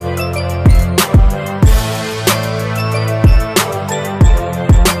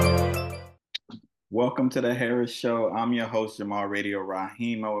Welcome to the Harris Show. I'm your host, Jamal Radio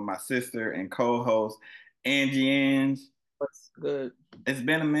Rahima, with my sister and co-host, Angie Ange. What's good? It's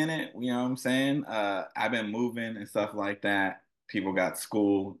been a minute, you know what I'm saying? I've been moving and stuff like that. People got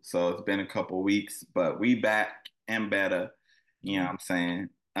school, so it's been a couple weeks, but we back and better, you know what I'm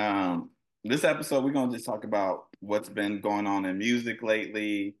saying? This episode, we're gonna just talk about what's been going on in music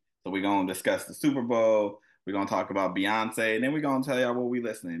lately. So we're gonna discuss the Super Bowl. We're gonna talk about Beyonce, and then we're gonna tell y'all what we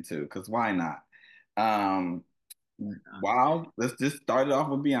listening to, because why not? Um, wow, let's just start it off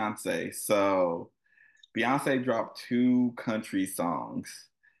with Beyonce. So Beyonce dropped two country songs.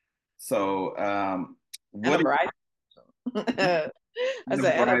 So And a what is Verizon. I the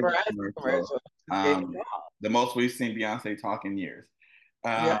said, and a Verizon Verizon commercial? commercial. Just gave Um, it all. the most we've seen Beyonce talk in years.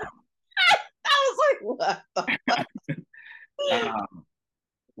 Yeah. Um, I was like, what? um,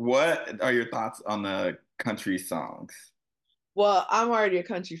 what are your thoughts on the country songs? Well, I'm already a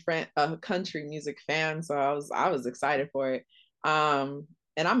country music fan, so I was excited for it. And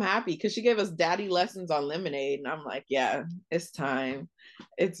I'm happy because she gave us daddy lessons on Lemonade, and I'm like, yeah, it's time.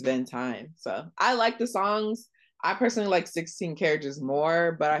 It's been time. So I like the songs. I personally like 16 Carriages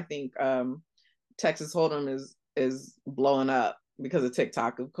more, but I think Texas Hold'em is blowing up because of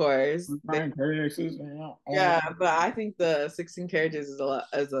TikTok, of course. Yeah, but I think the 16 Carriages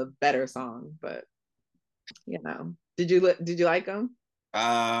is a better song. But did you like them?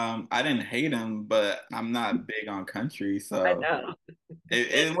 I didn't hate them, but I'm not big on country, I so know.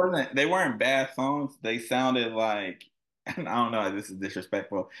 it wasn't. They weren't bad songs. They sounded like, and I don't know. This is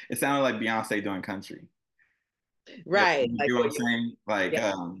disrespectful. It sounded like Beyonce doing country. Right. You Like know what I'm what you saying? Like,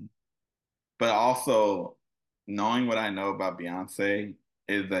 yeah. but also knowing what I know about Beyonce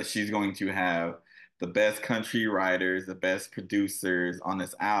is that she's going to have the best country writers, the best producers on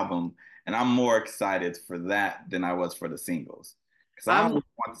this album, and I'm more excited for that than I was for the singles because I don't I'm really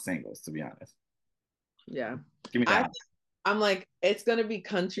want the singles, to be honest. yeah. Give me I that. I'm like it's gonna be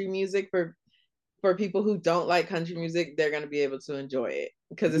country music for people who don't like country music, they're gonna be able to enjoy it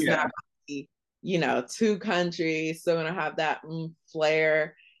because it's not Yeah, gonna be, too country. It's still gonna have that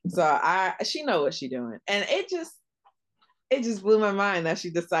flair. So I she know what she's doing. And it just blew my mind that she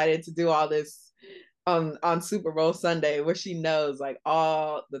decided to do all this on Super Bowl Sunday where she knows like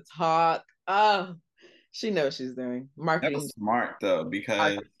all the talk. Oh, she knows what she's doing. that was Marketing. smart though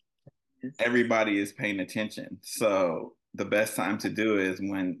because everybody is paying attention. So the best time to do is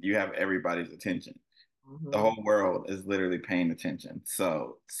when you have everybody's attention. The Mhm. whole world is literally paying attention.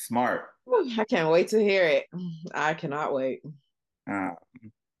 So smart. I can't wait to hear it. I cannot wait. Uh,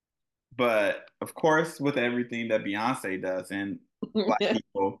 but of course, with everything that Beyonce does and Black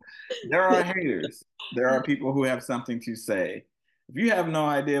people, there are haters. There are people who have something to say. If you have no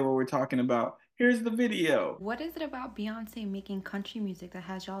idea what we're talking about, here's the video. What is it about Beyonce making country music that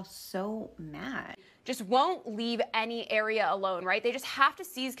has y'all so mad? Just won't leave any area alone, right? They just have to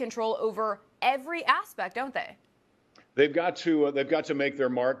seize control over every aspect, don't they? They've got to make their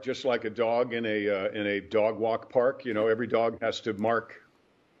mark just like a dog in a dog walk park. You know, every dog has to mark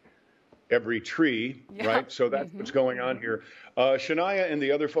every tree, Yeah. right? So that's what's going on here. Shania and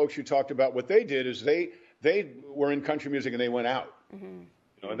the other folks you talked about, what they did is they were in country music and they went out. You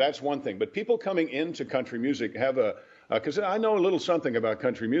know, that's one thing. But people coming into country music have because I know a little something about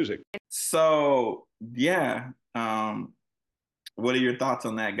country music. So, yeah. What are your thoughts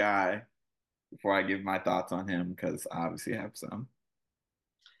on that guy before I give my thoughts on him? Because I obviously have some.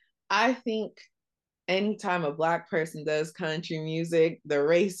 I think anytime a black person does country music, the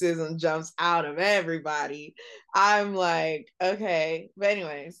racism jumps out of everybody. I'm like, okay. But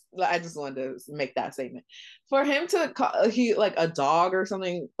anyways, I just wanted to make that statement. For him to call he like a dog or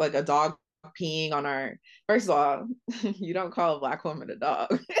something, like a dog peeing on our first of all, you don't call a black woman a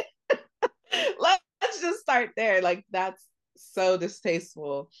dog. Let's just start there. Like that's so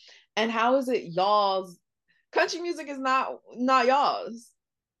distasteful. And how is it y'all's country music is not y'all's.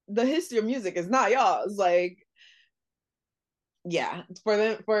 The history of music is not y'all's. Like, yeah,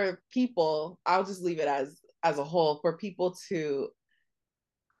 for people, I'll just leave it as a whole. For people to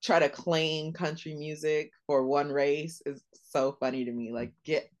try to claim country music for one race is so funny to me. Like,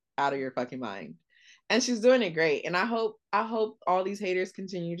 get out of your fucking mind. And she's doing it great. And I hope all these haters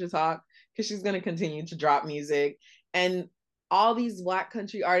continue to talk because she's gonna continue to drop music. And all these black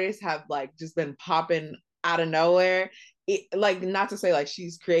country artists have like just been popping out of nowhere. Like not to say like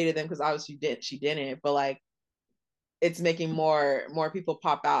she's created them because obviously she didn't, but like it's making more people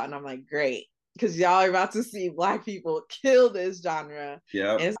pop out, and I'm like, great, because y'all are about to see black people kill this genre, and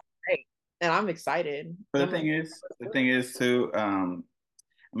Yep. it's great, and I'm excited. But I'm like, the thing is too, I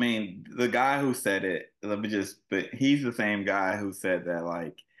mean, the guy who said it, but he's the same guy who said that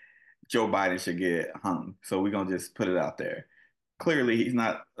like Joe Biden should get hung. So we're gonna just put it out there. Clearly, he's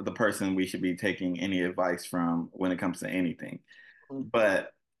not the person we should be taking any advice from when it comes to anything.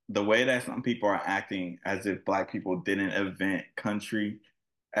 But the way that some people are acting as if black people didn't invent country,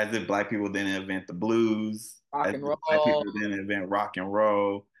 as if black people didn't invent the blues, Rock as and if black roll. people didn't invent rock and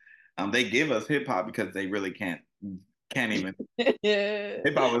roll. They give us hip hop because they really can't even.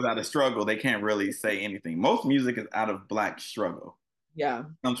 Hip hop was out of struggle. They can't really say anything. Most music is out of black struggle. Yeah. It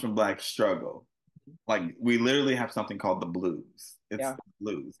comes from black struggle. Like we literally have something called the blues. It's Yeah. the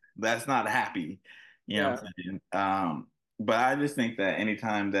blues. That's not happy. You know Yeah. what I'm saying? But I just think that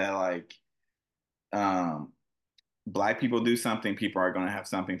anytime that like um black people do something, people are gonna have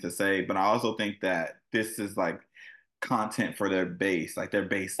something to say. But I also think that this is like content for their base. Like their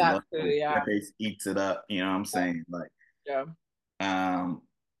base That loves too, it. yeah. Their base eats it up. You know what I'm saying? Like Yeah. um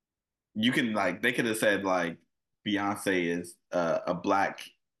you can like they could have said like Beyonce is a black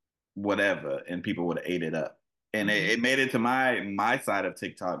whatever, and people would have ate it up. And it made it to my side of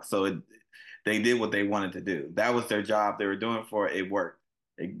TikTok. So they did what they wanted to do. That was their job. They were doing for it. It worked.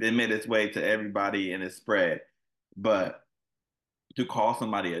 It made its way to everybody and it spread. But to call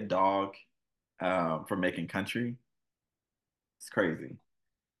somebody a dog for making country, it's crazy.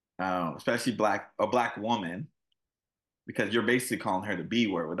 Especially a black woman, because you're basically calling her the B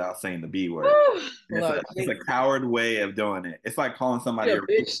word without saying the B word. Look, It's a coward way of doing it. It's like calling she somebody a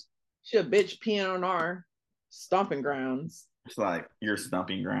bitch. She a bitch peeing on our stomping grounds. It's like your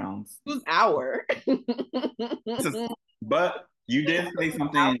stumping grounds. Who's our? But you did say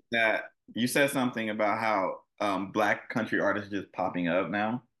something that you said something about how black country artists are just popping up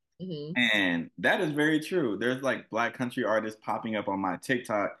now. And that is very true. There's like black country artists popping up on my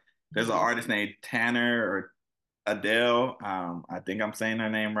TikTok. There's an artist named Tanner or Adele. I think I'm saying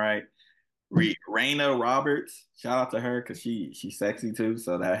her name right. Raina Roberts. Shout out to her because she's sexy too,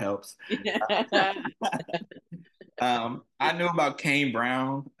 so that helps. I knew about Kane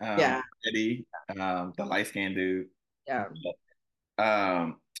Brown, Yeah. Eddie, the light skinned dude. Yeah.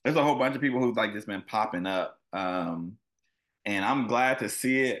 There's a whole bunch of people who've like just been popping up. And I'm glad to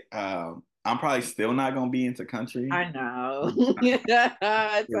see it. I'm probably still not gonna be into country. I know.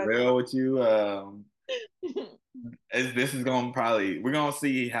 Yeah, be real with you. This is gonna probably we're gonna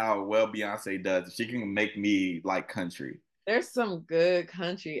see how well Beyonce does. If she can make me like country. There's some good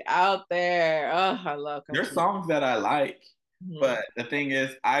country out there. Oh, I love country. There's songs that I like, but the thing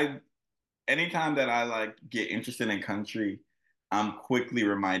is, anytime that I like get interested in country, I'm quickly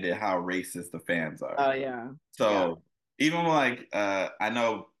reminded how racist the fans are. Oh yeah. So even like I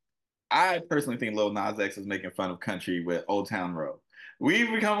know I personally think Lil Nas X is making fun of country with Old Town Road.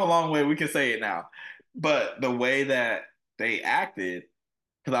 We've come a long way. We can say it now. But the way that they acted,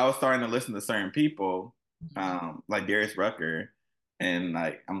 because I was starting to listen to certain people, like Darius Rucker, and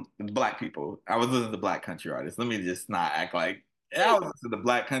like black people. I was listening to black country artists. Let me just not act like I was listening to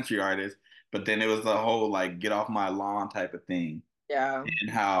black country artists, but then it was a whole like get off my lawn type of thing. Yeah. And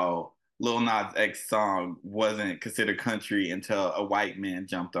how Lil Nas X song wasn't considered country until a white man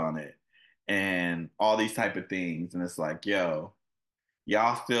jumped on it, and all these type of things. And it's like, yo,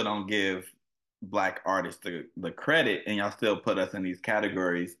 y'all still don't give black artists the credit, and y'all still put us in these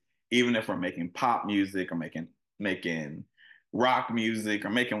categories, even if we're making pop music or making rock music or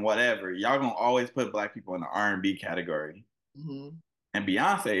making whatever. Y'all gonna always put black people in the R&B category. And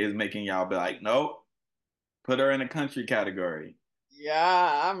Beyonce is making y'all be like, nope, put her in the country category.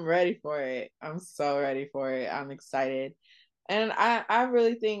 Yeah, I'm ready for it. I'm so ready for it. I'm excited. And I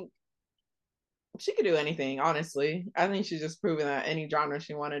really think she could do anything, honestly. I think she's just proven that any genre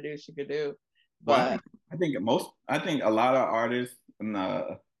she want to do, she could do. But I think a lot of artists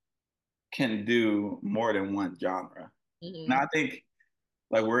can do more than one genre. Now I think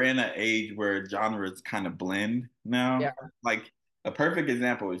like we're in an age where genres kind of blend now. Yeah. Like a perfect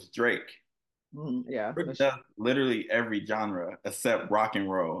example is Drake. Yeah. Drake does literally every genre except rock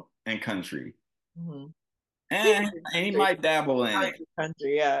and roll and country. And he might dabble in it.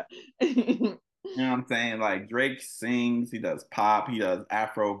 Country, yeah. You know what I'm saying? Like Drake sings, he does pop, he does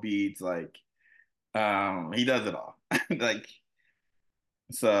Afro beats, like he does it all. Like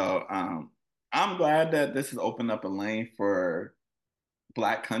so I'm glad that this has opened up a lane for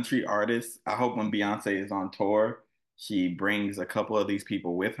black country artists. I hope when Beyonce is on tour, she brings a couple of these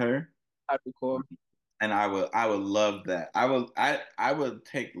people with her. That'd be cool. And I would love that. I would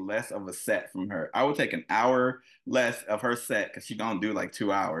take less of a set from her. I would take an hour less of her set because she don't do like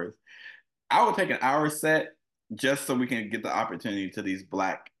 2 hours. I would take an hour set just so we can get the opportunity to these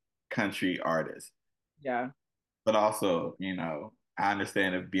black country artists. Yeah. But also, I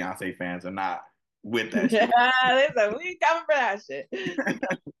understand if Beyonce fans are not with that shit. Yeah, we coming for that shit.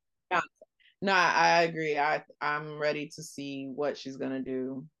 No, I agree. I'm ready to see what she's gonna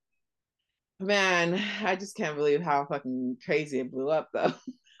do. Man, I just can't believe how fucking crazy it blew up though.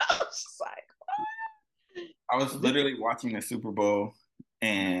 I was just like, I was this. literally watching the Super Bowl,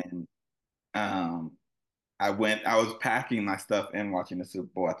 and um, I was packing my stuff and watching the Super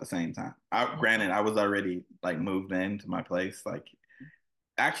Bowl at the same time. Granted, I was already like moved into my place. Like,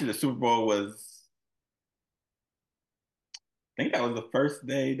 actually, the Super Bowl was, I think that was the first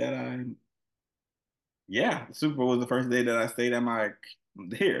day that yeah, the Super Bowl was the first day that I stayed at my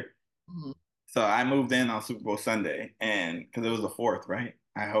here. Mhm. So I moved in on Super Bowl Sunday, and because it was the fourth, right?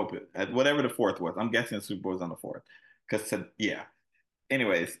 I hope it, whatever the fourth was. I'm guessing the Super Bowl was on the fourth, because yeah.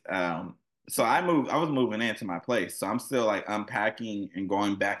 Anyways, so I was moving into my place, so I'm still like unpacking and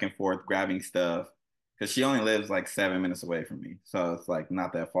going back and forth, grabbing stuff, because she only lives like 7 minutes away from me, so it's like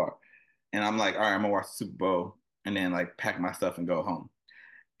not that far. And I'm like, all right, I'm gonna watch the Super Bowl, and then like pack my stuff and go home.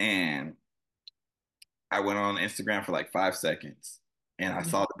 And I went on Instagram for like 5 seconds, and I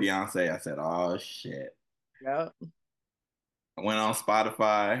saw the Beyonce. I said, oh shit. Yep. I went on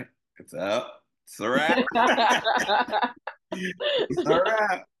Spotify. It's up. It's a wrap. It's a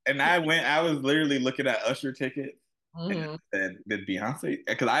wrap. And I was literally looking at Usher tickets, and it Mhm. said, did Beyonce?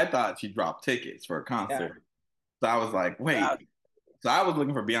 Because I thought she dropped tickets for a Yeah. concert. So I was like, Wow. wait. So I was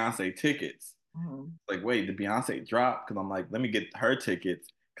looking for Beyonce tickets. Mhm. Like, wait, did Beyonce drop? Because I'm like, let me get her tickets.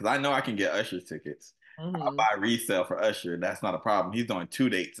 Because I know I can get Usher's tickets. I'll Mhm. buy resale for Usher. That's not a problem. He's doing 2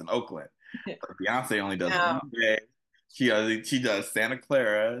 dates in Oakland. But Beyonce only does Now, one day. She does Santa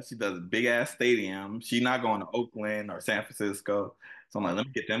Clara. She does a big ass stadium. She's not going to Oakland or San Francisco. So I'm like, let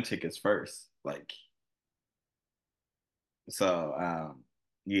me get them tickets first. Like, so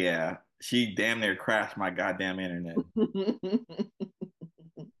yeah, she damn near crashed my goddamn internet.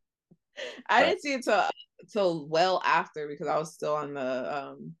 I But didn't see it till well after because I was still on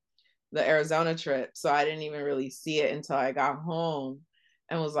the Arizona trip, so I didn't even really see it until I got home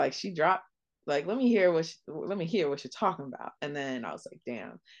and was like, she dropped. Like, let me hear what you're talking about. And then I was like,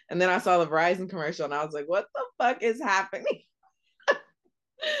 damn. And then I saw the Verizon commercial and I was like, what the fuck is happening?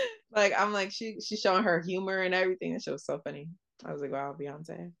 Like, I'm like, she's showing her humor and everything. That shit was so funny. I was like, wow,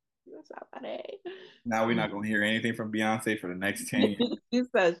 Beyonce, that's so funny. now we're not gonna hear anything from Beyonce for the next 10 years. She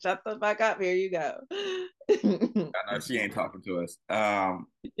said, shut the fuck up. Here you go. I know she ain't talking to us.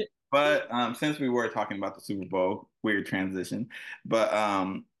 But since we were talking about the Super Bowl, weird transition. But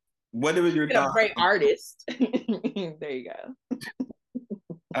what was your A thoughts? great artist. There you go.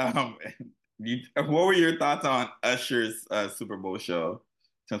 Um, what were your thoughts on Usher's Super Bowl show?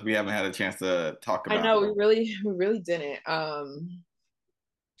 Since we haven't had a chance to talk I about know it. we really didn't.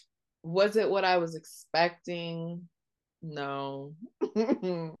 Was it what I was expecting? No.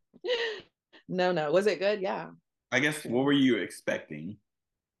 No. Was it good? Yeah. I guess what were you expecting?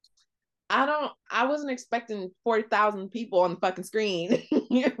 I wasn't expecting 40,000 people on the fucking screen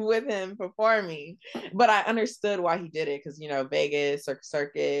with him performing, but I understood why he did it because, Vegas,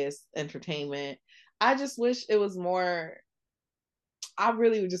 circus, entertainment. I just wish it was more. I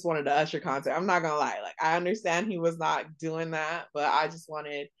really just wanted the Usher concert. I'm not gonna lie. Like, I understand he was not doing that, but I just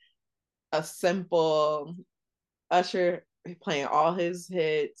wanted a simple Usher playing all his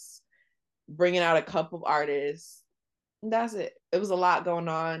hits, bringing out a couple of artists. That's it. It was a lot going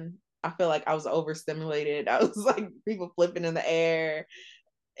on. I feel like I was overstimulated. I was like people flipping in the air.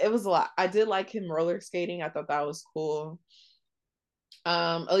 It was a lot. I did like him roller skating. I thought that was cool.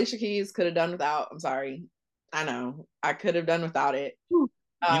 Alicia Keys could have done without. I'm sorry. I know. I could have done without it. You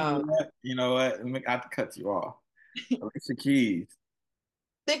know Um, what? You know what? I have to cut you off. Alicia Keys.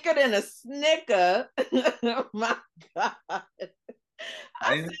 thicker than a snicker. Oh my God. I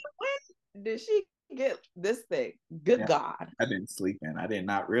I didn't. said, when did she get this thing? Good Yeah, God. I didn't sleep in. I did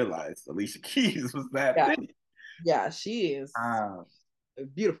not realize Alicia Keys was that Yeah. big. Yeah, she is Um, a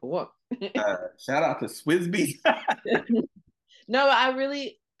beautiful woman. Shout out to Swizby. No, I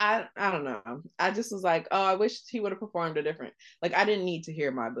don't know. I just was like, oh, I wish he would have performed a different. Like, I didn't need to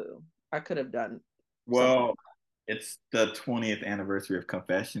hear my boo. I could have done something. Well, it's the 20th anniversary of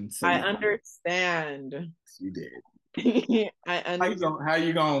Confession, so I you understand. did. I understand. How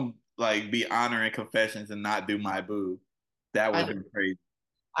you gonna like be honoring Confessions and not do My Boo? That would I have been crazy.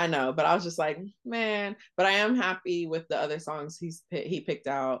 I know, but I was just like, man. But I am happy with the other songs he picked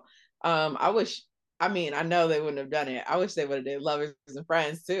out. I wish. I mean, I know they wouldn't have done it. I wish they would have did Lovers and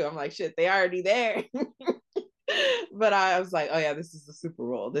Friends too. I'm like, shit, they already there. But I was like, oh yeah, this is the Super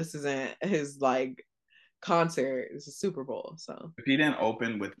Bowl. This isn't his like concert. It's a Super Bowl. So If he didn't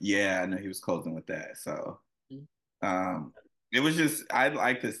open with Yeah, I know he was closing with that. So um it was just I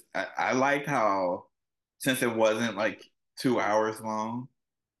like this I liked how since it wasn't like 2 hours long,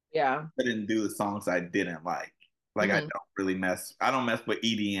 Yeah. couldn't do the songs I didn't like. Like Mm-hmm. I don't mess with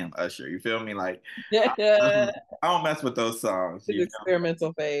EDM Usher. You feel me? Like I, His I don't mess with those songs. You feel me?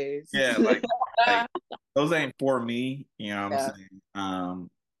 experimental phase. Yeah, like those ain't for me. You know what I'm Yeah. saying?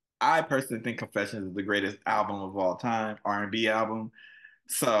 I personally think Confessions is the greatest album of all time, R&B album.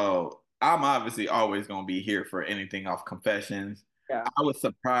 So I'm obviously always gonna be here for anything off Confessions. Yeah. I was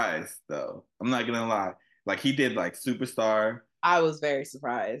surprised though. I'm not gonna lie. Like he did like Superstar, I was very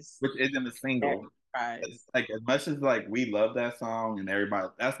surprised. which isn't a Very single. surprised. Like as much as like we love that song and everybody,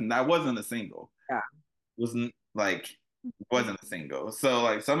 that wasn't a single. Yeah. Wasn't like wasn't a single. So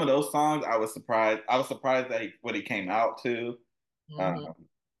like some of those songs, I was surprised. I was surprised that what he came out to. Mm-hmm.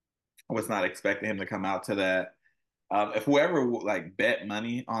 I was not expecting him to come out to that. If whoever like bet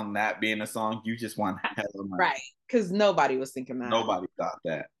money on that being a song, you just won hella money. Right. Because nobody was thinking that. Nobody thought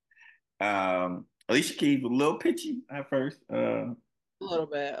that. Alicia Keys was a little pitchy at first, A little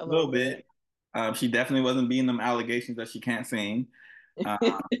bit. A a little little bit. bit. She definitely wasn't being them allegations that she can't sing. Uh,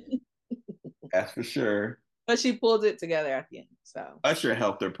 that's for sure. But she pulled it together at the end. So Usher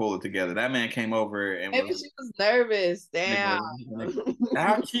helped her pull it together. That man came over and maybe was she was nervous. Damn. nigga,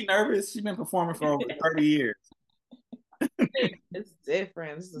 how is she nervous? She's been performing for over 30 years. It's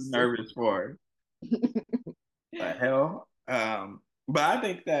different. It's just Nervous for the hell. But I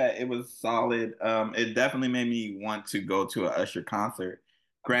think that it was solid. It definitely made me want to go to a Usher concert.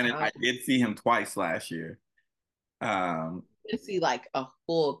 Granted, I did see him twice last year. to see like a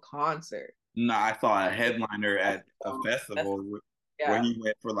full concert. No, I saw a headliner at a festival where Yeah. he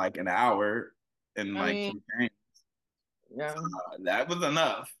went for like an hour and I like mean, two games. yeah. That was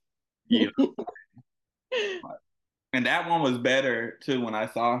enough. You know? And that one was better too when I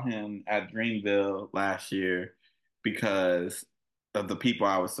saw him at Dreamville last year because of the people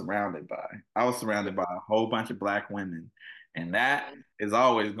I was surrounded by. I was surrounded by a whole bunch of black women, and that is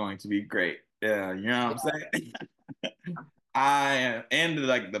always going to be great. Yeah, you know what I'm saying? I and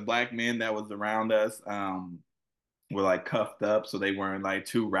like the black men that was around us were like cuffed up, so they weren't like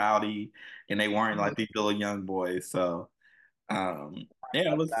too rowdy, and they weren't like these little young boys. So yeah,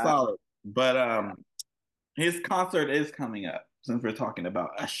 it was solid. But his concert is coming up since we're talking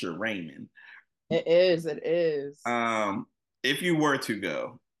about Usher Raymond. It is. It is. If you were to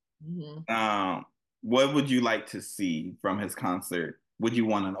go, Mm-hmm. what would you like to see from his concert? Would you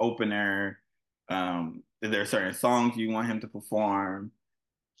want an opener? Is there certain songs you want him to perform?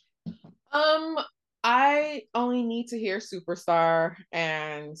 Um, I only need to hear Superstar,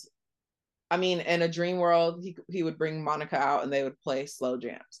 and I mean, in a dream world, he would bring Monica out and they would play slow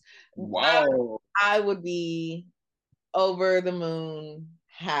jams. Wow. I would be over the moon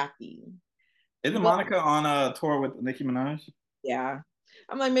happy. Isn't But Monica on a tour with Nicki Minaj? yeah,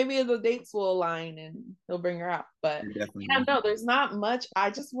 I'm like, maybe the dates will align and he'll bring her out. But Definitely. yeah, no, there's not much. I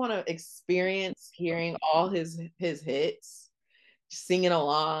just want to experience hearing all his hits, singing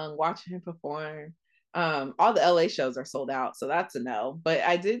along, watching him perform. All the LA shows are sold out, so that's a no. But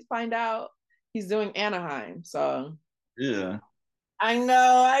I did find out he's doing Anaheim, so Yeah. I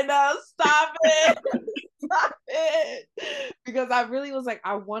know. Stop it. Stop it. Because I really was like,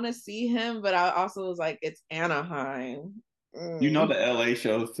 I want to see him, but I also was like, it's Anaheim. You know the LA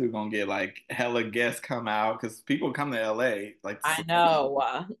shows too gonna get like hella guests come out because people come to LA like to I see.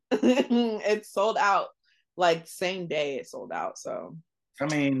 know. It's sold out. Like same day it sold out. So I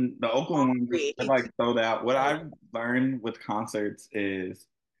mean, the Oakland ones are like sold out. What I've learned with concerts is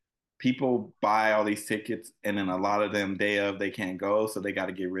people buy all these tickets, and then a lot of them day of they can't go, so they got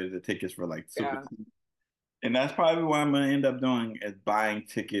to get rid of the tickets for like super. yeah. And that's probably what I'm gonna end up doing is buying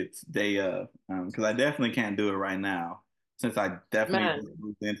tickets day of, because I definitely can't do it right now since I definitely Man. just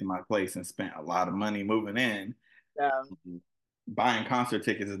moved into my place and spent a lot of money moving in. Yeah. Buying concert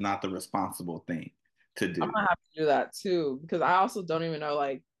tickets is not the responsible thing to I'm do. gonna have to do that too because I also don't even know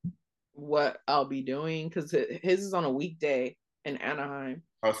like what I'll be doing because his is on a weekday in Anaheim.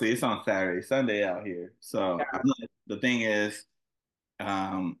 Oh, see, it's on Saturday, Sunday out here. So Yeah. the thing is,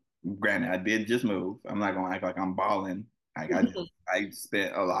 granted, I did just move. I'm not gonna act like I'm balling. Like I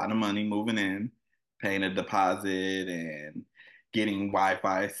spent a lot of money moving in, paying a deposit and getting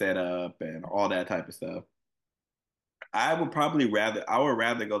Wi-Fi set up and all that type of stuff. I would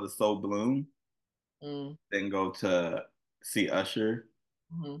rather go to Soul Bloom Mm, than go to see Usher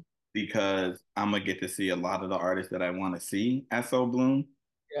mhm. because I'm gonna get to see a lot of the artists that I want to see at Soul Bloom.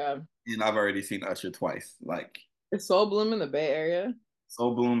 Yeah. And I've already seen Usher twice. Like Is Soul Bloom in the Bay Area?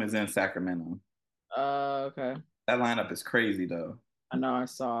 Soul Bloom is in Sacramento. Okay. That lineup is crazy though. I know I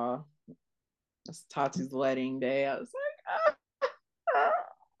saw it's Tati's wedding day. I was like, ah.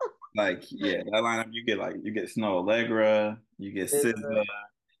 Like, yeah, that lineup you get Snow Allegra, you get It's, SZA,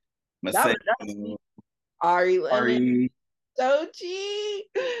 That's Masego, Ari Lemon, Ari, Dochi.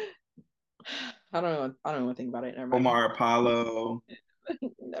 I don't even think about it. Never mind. Omar Apollo,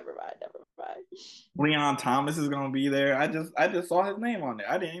 Never mind. Never mind. Leon Thomas is gonna be there. I just saw his name on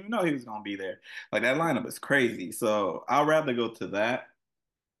there. I didn't even know he was gonna be there. Like that lineup is crazy. So I'll rather go to that.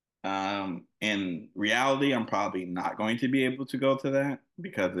 In reality, I'm probably not going to be able to go to that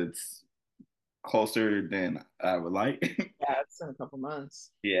because it's closer than I would like. Yeah, it's in a couple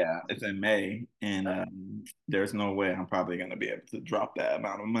months. Yeah, it's in May, and there's no way I'm probably gonna be able to drop that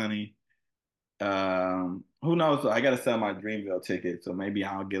amount of money. Who knows? I gotta sell my Dreamville ticket, so maybe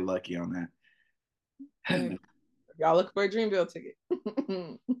I'll get lucky on Hey, that. y'all look for a Dreamville ticket.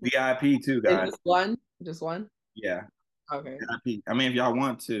 VIP too, Is guys. this one? Just one? Yeah, Okay. VIP. I mean, if y'all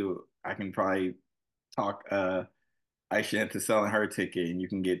want to, I can probably talk Aisha into selling her ticket, and you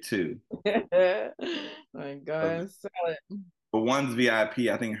can get two. My God, sell it. But one's VIP.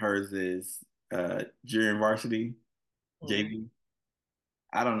 I think hers is junior varsity, Mm. JV.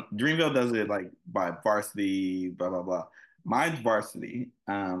 I don't. Dreamville does it like by varsity, blah blah blah. Mine's varsity.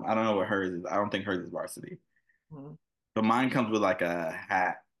 I don't know what hers is. I don't think hers is varsity. Mm. But mine comes with like a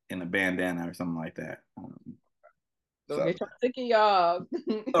hat and a bandana or something like that. Go So, get your ticket, y'all.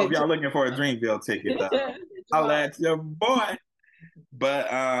 so if y'all looking for a Dreamville ticket, Get your I'll mom. at your boy. But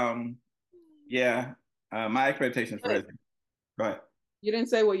yeah, my expectations for Good. this. Go ahead. You didn't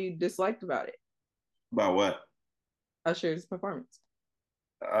say what you disliked about it. About what? Usher's performance.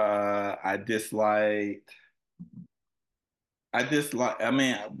 I disliked. I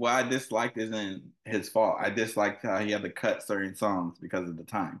mean, what I disliked isn't his fault. I disliked how he had to cut certain songs because of the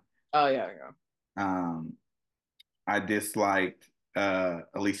time. Oh yeah, yeah. Um, I disliked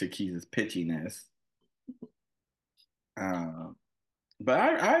Alicia Keys' pitchiness. Uh, but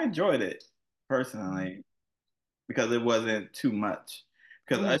I enjoyed it personally because it wasn't too much.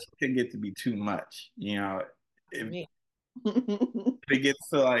 Because Mhm. Usher can get to be too much, If, Me. if it gets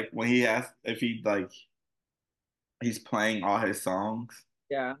to like when if he like he's playing all his songs,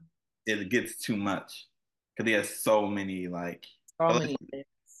 Yeah. it gets too much because he has so many like So unless, many things.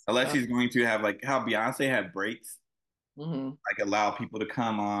 unless he's going to have like how Beyonce had breaks, Mm-hmm. like allow people to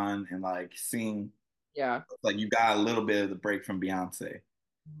come on and like sing. Yeah. Like you got a little bit of the break from Beyonce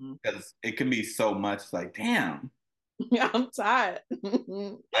Mm-hmm. because it can be so much. Like damn, Yeah, I'm tired.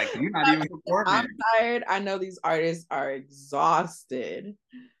 like you're not even I'm performing. tired. I know these artists are exhausted.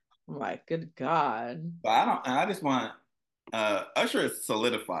 I'm like, good God. But I don't. I just want Usher is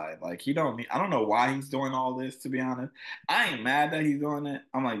solidified. Like he don't need. I don't know why he's doing all this. To be honest, I ain't mad that he's doing it.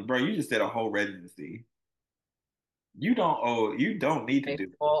 I'm like, bro, you just did a whole residency. You don't need to A do it.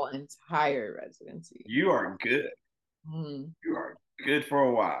 full entire residency. You are good. Mm. You are good for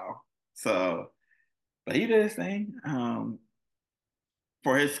a while. So, but he did his thing.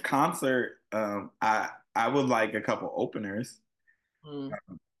 For his concert, I would like a couple openers. Mm.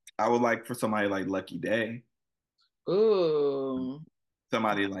 I would like for somebody like Lucky Day, Ooh.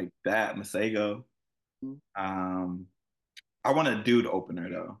 somebody like that, Masego. Um, I want a dude opener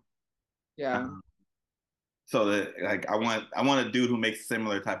though. Yeah. Um, so that like I want a dude who makes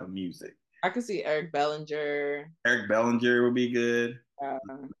similar type of music. I could see Eric Bellinger, Eric Bellinger would be good. uh,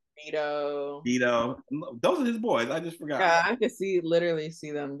 Vito. Vito, those are his boys. I just forgot Yeah, I could literally see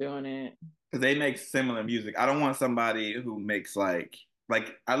them doing it. because they make similar music. I don't want somebody who makes like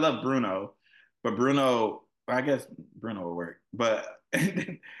I love Bruno, but Bruno, I guess Bruno will work, but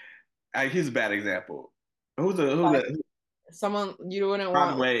he's a bad example. Who's Like a someone you wouldn't Rod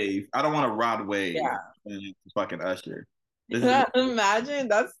want. Wave? I don't want a Rod Wave Yeah. and fucking Usher. This is Imagine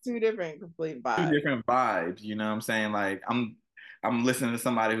that's two different complete two vibes. different vibes. You know what I'm saying? Like I'm listening to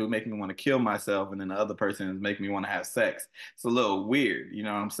somebody who make me want to kill myself, and then the other person is making me want to have sex. It's a little weird. You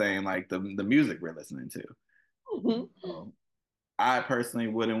know what I'm saying? Like the music we're listening to. So, I personally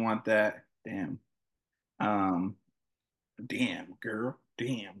wouldn't want that. Damn. Um, damn girl.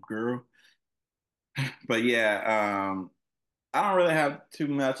 But yeah, I don't really have too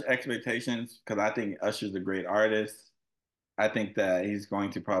much expectations because I think Usher's a great artist. I think that he's going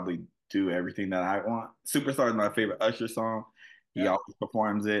to probably do everything that I want. Superstar is my favorite Usher song. He Yeah. always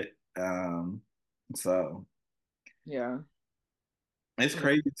performs it. So Yeah. it's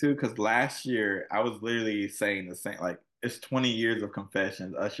crazy too because last year I was literally saying the same. Like it's 20 years of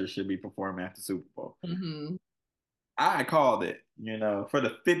confessions. Usher should be performing at the Super Bowl. Mm-hmm. I called it, for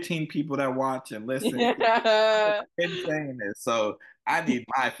the 15 people that watch and listen. Yeah. I've been saying this, so I need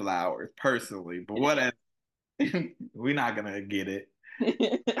my flowers personally. But whatever, we're not gonna get it.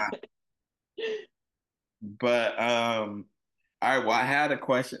 But All right, well, I had a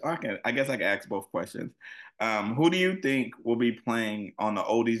question. Okay, I guess I can ask both questions. Who do you think will be playing on the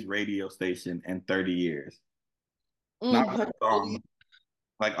oldies radio station in 30 years? Not a song,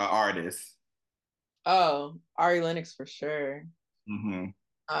 like an artist. Oh, Ari Lennox for sure. Hmm.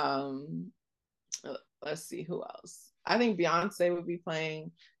 Um, let's see who else. I think Beyonce would be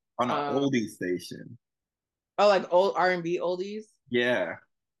playing. On an Um, oldie station. oh, like old R&B oldies. Yeah.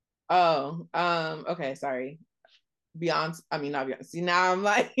 Oh, okay, sorry. Beyonce. I mean, not Beyonce. See, now I'm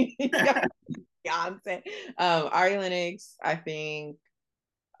like Beyonce. Ari Lennox. I think.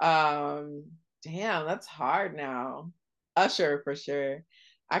 Um, damn, that's hard now. Usher for sure.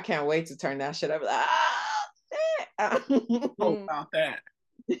 I can't wait to turn that shit up. Oh, Ah, about that.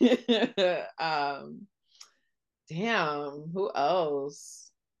 shit. Damn, who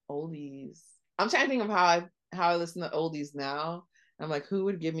else? Oldies. I'm trying to think of how I listen to oldies now. I'm like, who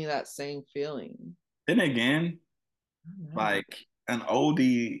would give me that same feeling? Then again, I don't know. like an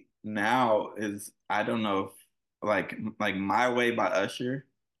oldie now is, I don't know if like My Way by Usher.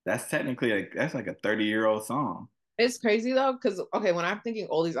 That's technically like that's like a 30-year-old song. It's crazy though, because okay, when I'm thinking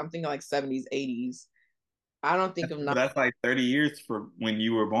oldies, I'm thinking like 70s, 80s. I don't think of But nothing. that's like 30 years for when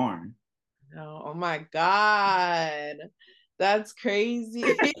you were born. No. Oh my God. That's crazy.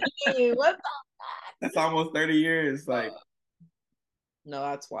 What That's almost 30 years. Like, no,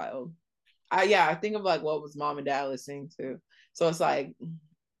 that's wild. I think of like what was mom and dad listening to. So it's like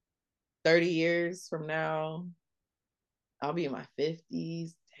 30 years from now, I'll be in my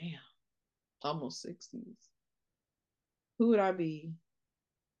 50s. Damn, almost 60s. Who would I be?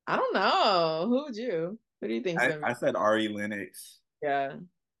 I don't know. Who would you? Who do you think's gonna be? I said Ari Lennox. Yeah.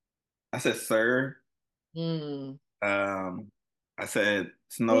 I said Sir. Mm. Um, I said Who?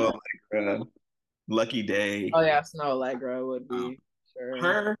 Snow Allegra, Lucky Oh Day. yeah, Snow Allegra would Um, be sure.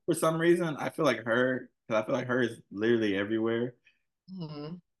 her, for some reason, I feel like her, because I feel like her is literally everywhere.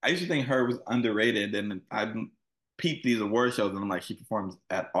 Mm-hmm. I used to think her was underrated, and I peeped these award shows, and I'm like, she performs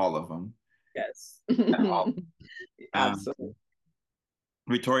at all of them. Yes. At all. Absolutely.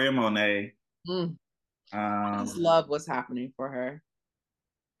 Victoria Monet. Mm. I just Um, love what's happening for her.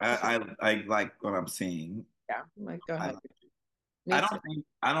 I like what I'm seeing. Yeah, I'm like, go I ahead. Me too.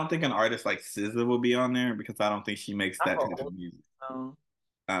 I don't think an artist like SZA will be on there because I don't think she makes I'm that type of old. music. So.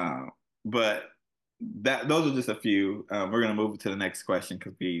 Uh, but that those are just a few. We're gonna move to the next question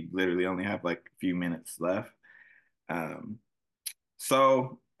because we literally only have like a few minutes left. Um,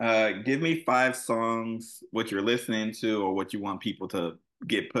 give me 5 songs what you're listening to or what you want people to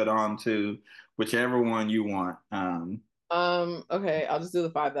get put on to, whichever one you want. Okay, I'll just do the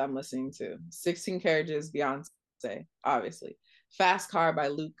 5 that I'm listening to. 16 Carriages, Beyonce, obviously. Fast Car by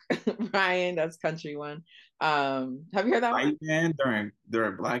Luke Bryan, that's country one. Have you heard that one? Right man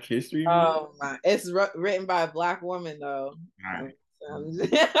during Black History Month. Oh my, it's written by a black woman though. All right. I'm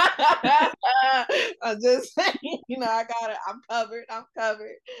just, I'm just saying, I got it. I'm covered. I'm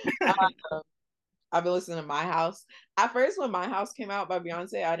covered. Um, I've been listening to My House. At first, when My House came out by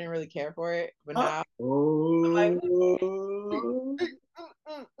Beyonce, I didn't really care for it, but now I'm like, Oh.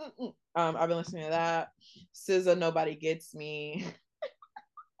 I've been listening to that. SZA, Nobody Gets Me.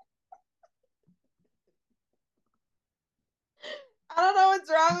 I don't know what's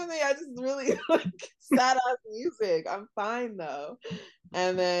wrong with me. I just really like sad ass music. I'm fine though.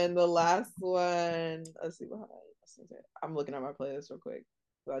 And then the last one, let's see what I'm looking at my playlist real quick.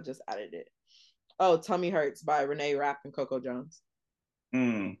 So I just added it. Oh, Tummy Hurts by Renee Rapp and Coco Jones.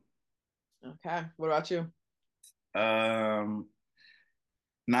 Mm. Okay. What about you? Um,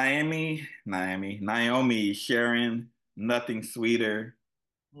 Naomi, Sharon, Nothing Sweeter.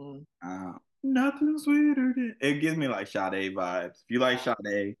 Mm. Nothing sweeter than it gives me like Sade vibes. If you like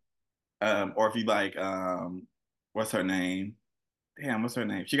Sade, or if you like what's her name? Damn, what's her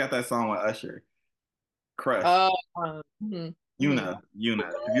name? She got that song with Usher, Crush. Uh, mhm, mhm. Yuna.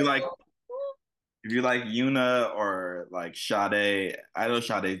 If you like Yuna or like Sade, I know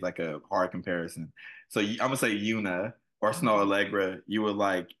Sade's like a hard comparison. So I'm gonna say Yuna or Snow Allegra. You would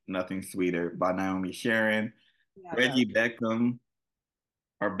like Nothing Sweeter by Naomi Sharon, Yeah, Reggie Beckham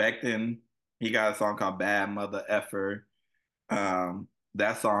or Becton. He got a song called Bad Mother Effer.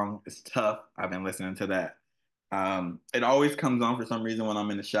 That song is tough. I've been listening to that. It always comes on for some reason when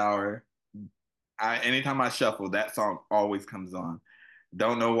I'm in the shower. Anytime I shuffle, that song always comes on.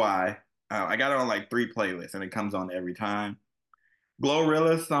 Don't know why. I got it on like 3 playlists, and it comes on every time.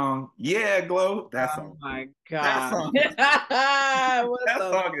 Glorilla's song, yeah, Glow. That oh song. my That god. song. What That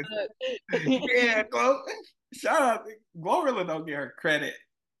the song is fuck? yeah, Glow. Shout out, Glorilla. Don't get her credit.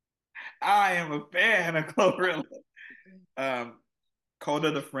 I am a fan of Glorilla. Um,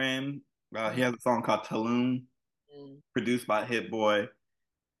 Coda the Friend. He has a song called Tulum. produced by Hit Boy.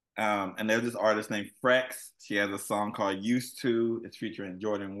 And there's this artist named Frex. She has a song called Used To. It's featuring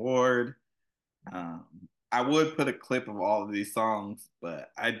Jordan Ward. Um, I would put a clip of all of these songs, but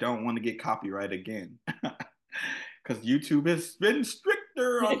I don't want to get copyright again. Because YouTube has been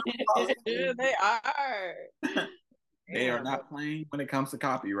stricter on the policy. They are. They are not playing when it comes to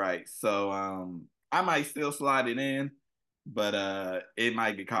copyright. So I might still slide it in, but it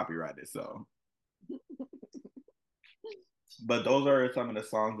might get copyrighted. So but those are some of the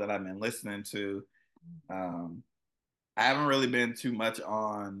songs that I've been listening to. I haven't really been too much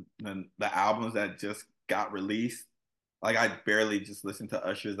on the albums that just got released. Like I barely just listened to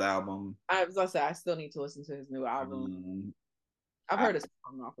Usher's album. I was gonna say I still need to listen to his new album. I've heard a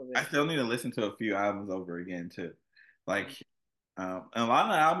song off of it. I still need to listen to a few albums over again too. Like and a lot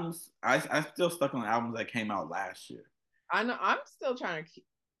of the albums, I still stuck on albums that came out last year. I know I'm still trying to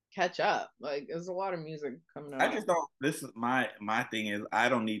catch up. Like there's a lot of music coming out. I just don't. This is my thing is I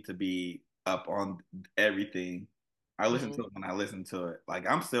don't need to be up on everything. I listen to it when I listen to it. Like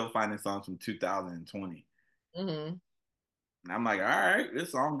I'm still finding songs from 2020. And I'm like, all right,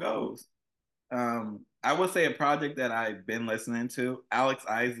 this song goes. I would say a project that I've been listening to, Alex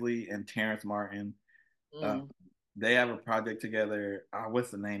Isley and Terrence Martin. They have a project together.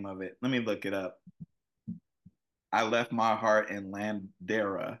 What's the name of it? Let me look it up. I Left My Heart in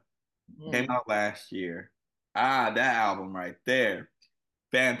Landera. Came out last year. That album right there.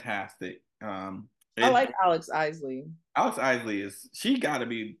 Fantastic. I like Alex Isley. Alex Isley she got to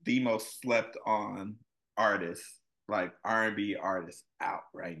be the most slept on artist, like R&B artist out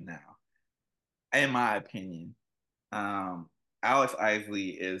right now, in my opinion. Alex Isley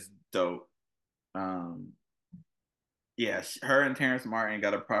is dope. Yeah, her and Terrence Martin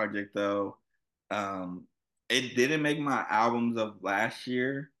got a project though. It didn't make my albums of last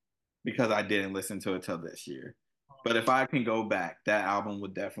year because I didn't listen to it till this year. But if I can go back, that album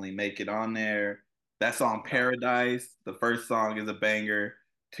would definitely make it on there. That song Paradise, the first song is a banger.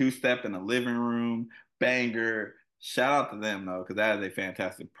 Two Step in the Living Room, banger. Shout out to them though, because that is a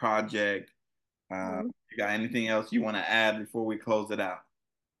fantastic project. You got anything else you want to add before we close it out?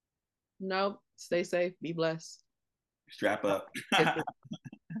 Nope. Stay safe. Be blessed. Strap up.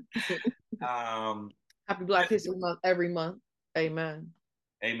 Happy Black History Month every month. Amen.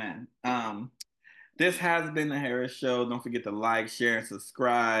 Amen. This has been the Harris Show. Don't forget to like, share, and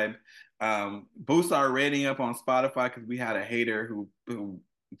subscribe. Boost our rating up on Spotify because we had a hater who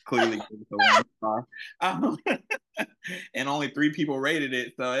clearly gave us a 1 star. And only 3 people rated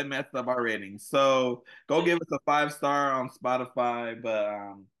it, so it messed up our ratings. So go give us a 5-star on Spotify. But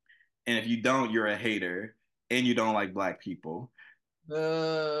and if you don't, you're a hater and you don't like Black people.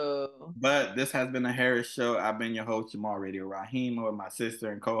 But this has been the Harris Show. I've been your host, Jamal Radio Rahim, with my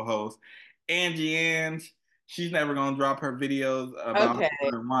sister and co-host, Angie Ange. She's never going to drop her videos about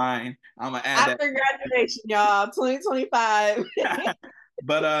her wine. I'm going to add After graduation, y'all, 2025.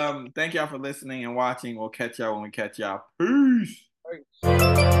 But thank y'all for listening and watching. We'll catch y'all when we catch y'all. Peace.